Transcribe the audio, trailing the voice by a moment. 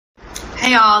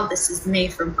Hey all, this is May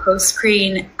from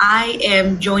CoScreen. I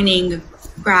am joining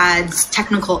Brad's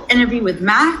technical interview with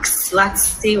Max. Let's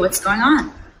see what's going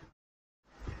on.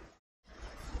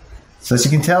 So as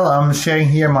you can tell, I'm sharing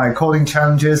here my coding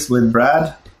challenges with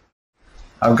Brad.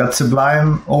 I've got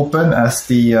Sublime open as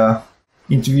the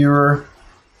interviewer.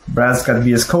 Brad's got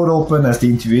VS Code open as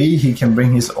the interviewee. He can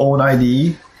bring his own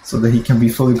IDE so that he can be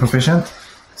fully proficient.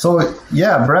 So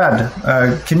yeah, Brad,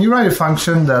 can you write a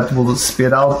function that will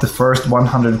spit out the first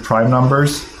 100 prime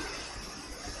numbers?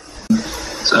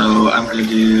 So I'm going to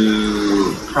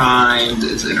do primed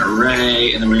as an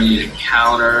array, and then we're going to need a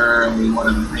counter, and we want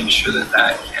to make sure that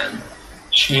that can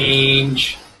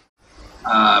change.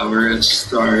 We're going to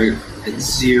start at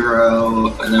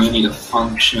 0, and then we need a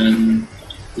function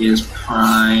is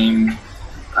prime,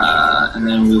 and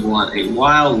then we want a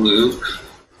while loop.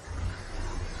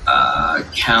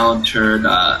 Counter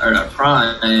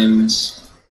primes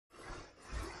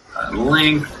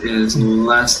length is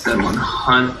less than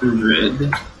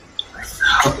 100. I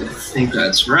think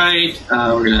that's right.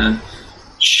 We're gonna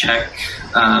check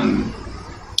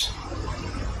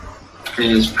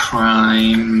is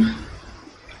prime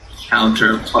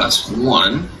counter plus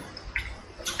 1,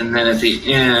 and then at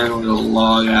the end we'll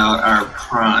log out our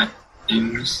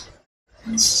primes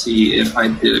and see if I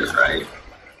did it right.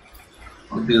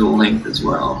 I'll do the length as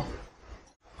well,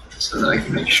 so that I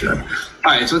can make sure. All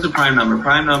right, so what's a prime number?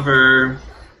 Prime number,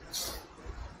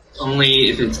 only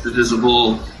if it's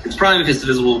divisible. It's prime if it's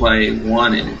divisible by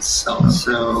 1 in itself.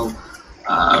 So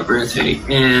we're going to take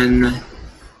n,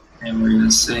 and we're going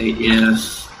to say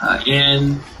if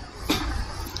n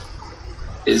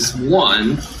is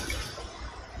 1,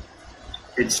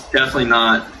 it's definitely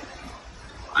not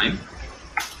prime.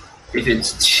 If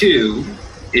it's 2,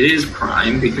 it is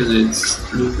prime because it's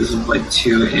divisible by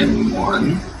 2 and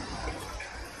 1.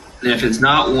 And if it's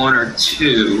not 1 or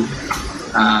 2,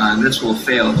 this will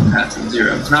fail to pass in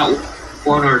 0. If it's not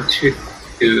 1 or 2,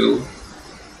 you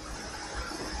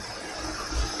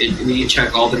need to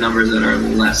check all the numbers that are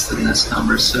less than this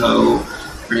number. So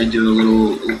we're going to do a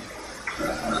little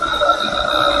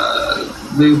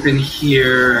loop in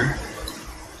here.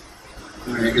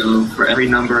 We're going to go for every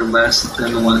number less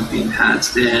than the one that's being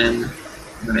passed in.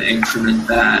 I'm going to increment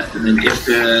that, and then if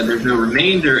there's no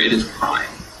remainder, it is prime.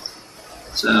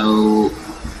 So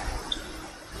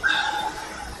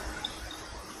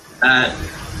that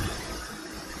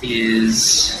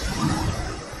is,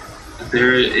 if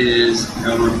there is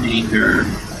no remainder,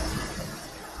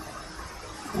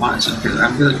 watch, okay,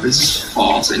 I feel like this is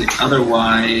false, and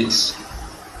otherwise,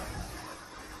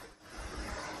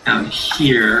 down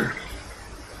here,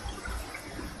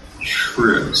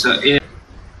 true. So if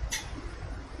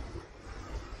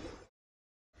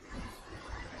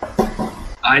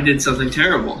I did something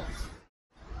terrible.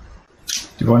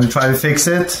 Do you want to try to fix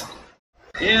it?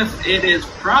 If it is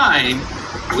prime,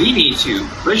 we need to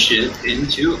push it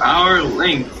into our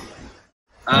length.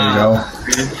 There you go.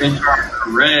 We're going to finish our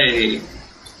array.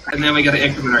 And then we got to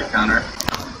increment our counter.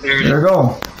 There you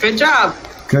go. Good job.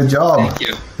 Good job. Thank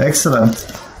you. Excellent.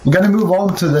 We're going to move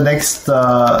on to the next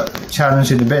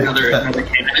challenge in a bit. Another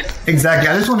candidate. Exactly.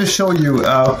 I just want to show you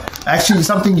actually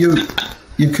something you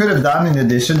could have done in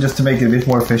addition, just to make it a bit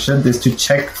more efficient, is to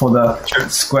check for the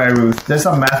square root. There's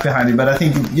some math behind it, but I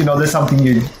think there's something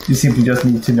you simply just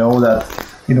need to know, that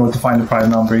in order to find the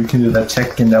prime number, you can do that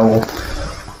check, and that will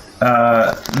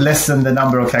lessen the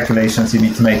number of calculations you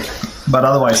need to make. But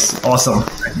otherwise, awesome.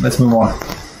 Let's move on.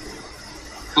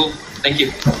 Cool. Thank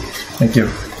you. Thank you.